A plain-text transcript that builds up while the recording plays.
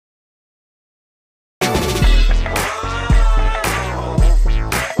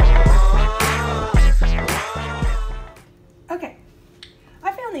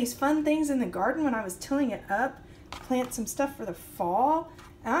fun things in the garden when I was tilling it up, plant some stuff for the fall.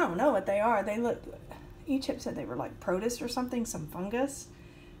 And I don't know what they are. They look, each had said they were like protus or something, some fungus,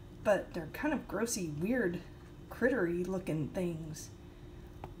 but they're kind of grossy, weird, crittery looking things.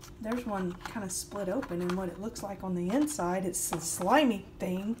 There's one kind of split open, and what it looks like on the inside, it's a slimy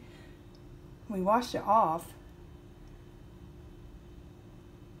thing. We washed it off.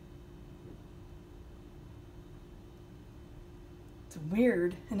 It's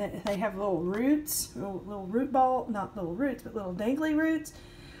weird, and they have little roots, little root ball, not little roots, but little dangly roots.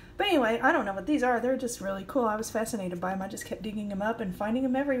 But anyway, I don't know what these are. They're just really cool. I was fascinated by them. I just kept digging them up and finding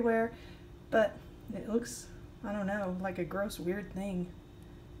them everywhere. But it looks, I don't know, like a gross, weird thing.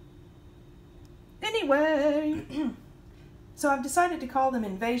 Anyway, so I've decided to call them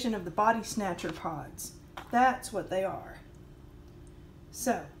Invasion of the Body Snatcher pods. That's what they are.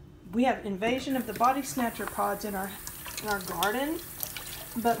 So we have Invasion of the Body Snatcher pods in our garden,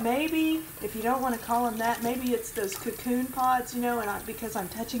 but maybe if you don't want to call them that, maybe it's those cocoon pods, you know, and because I'm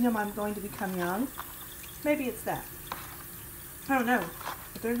touching them, I'm going to become young. Maybe it's that. I don't know.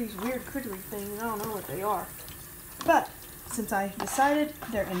 But they're these weird crittery things. I don't know what they are. But since I decided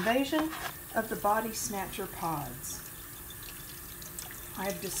they're Invasion of the Body Snatcher pods,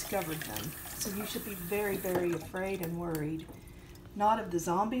 I've discovered them. So you should be very, very afraid and worried. Not of the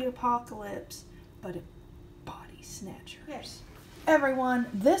zombie apocalypse, but of body snatchers. Yes. Everyone,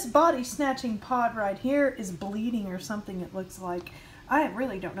 this body snatching pod right here is bleeding or something, it looks like. I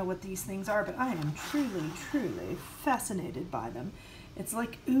really don't know what these things are, but I am truly, truly fascinated by them. It's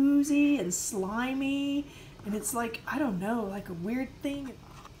like oozy and slimy, and it's like, I don't know, like a weird thing.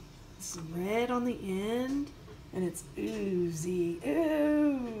 It's red on the end, and it's oozy.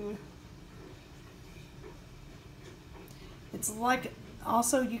 Ooh. It's like,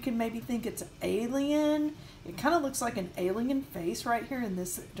 also you can maybe think it's alien. It kind of looks like an alien face right here in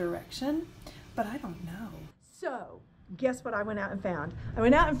this direction, but I don't know. So, guess what I went out and found? I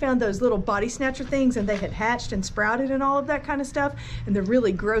went out and found those little body snatcher things, and they had hatched and sprouted and all of that kind of stuff, and they're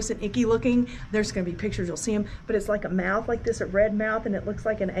really gross and icky looking. There's going to be pictures, you'll see them, but it's like a mouth like this, a red mouth, and it looks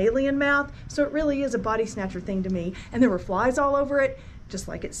like an alien mouth, so it really is a body snatcher thing to me. And there were flies all over it, just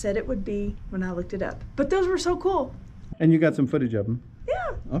like it said it would be when I looked it up. But those were so cool. And you got some footage of them?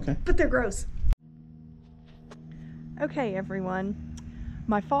 Yeah. Okay. But they're gross. Okay, everyone.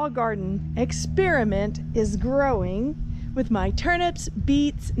 My fall garden experiment is growing with my turnips,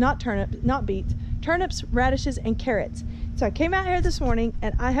 beets, not beets, turnips, radishes, and carrots. So I came out here this morning,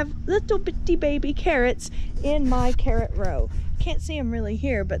 and I have little bitty baby carrots in my carrot row. Can't see them really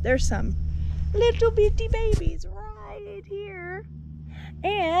here, but there's some little bitty babies right here.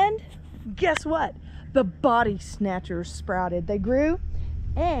 And guess what? The body snatchers sprouted. They grew,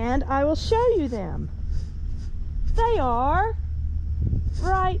 and I will show you them. They are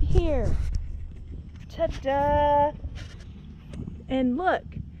right here. Ta-da! And look,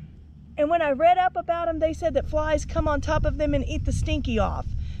 and when I read up about them, they said that flies come on top of them and eat the stinky off.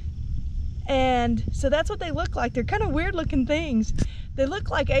 And so that's what they look like. They're kind of weird looking things. They look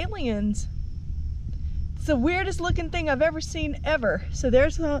like aliens. It's the weirdest looking thing I've ever seen ever. So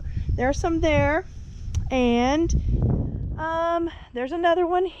there's some there. And there's another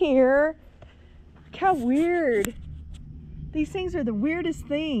one here. Look how weird. These things are the weirdest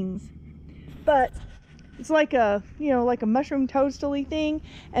things. But it's like a, you know, like a mushroom toadstool-y thing.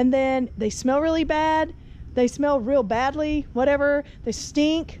 And then they smell really bad. They smell real badly, whatever. They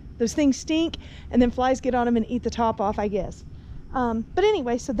stink. Those things stink. And then flies get on them and eat the top off, I guess. But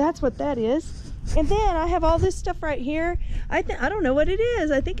anyway, so that's what that is. And then I have all this stuff right here. I don't know what it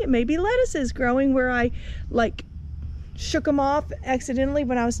is. I think it may be lettuces growing where I like shook them off accidentally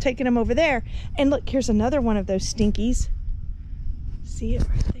when I was taking them over there. And look, here's another one of those stinkies. See it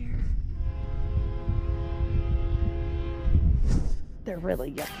right there? They're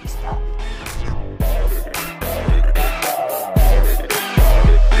really yucky stuff.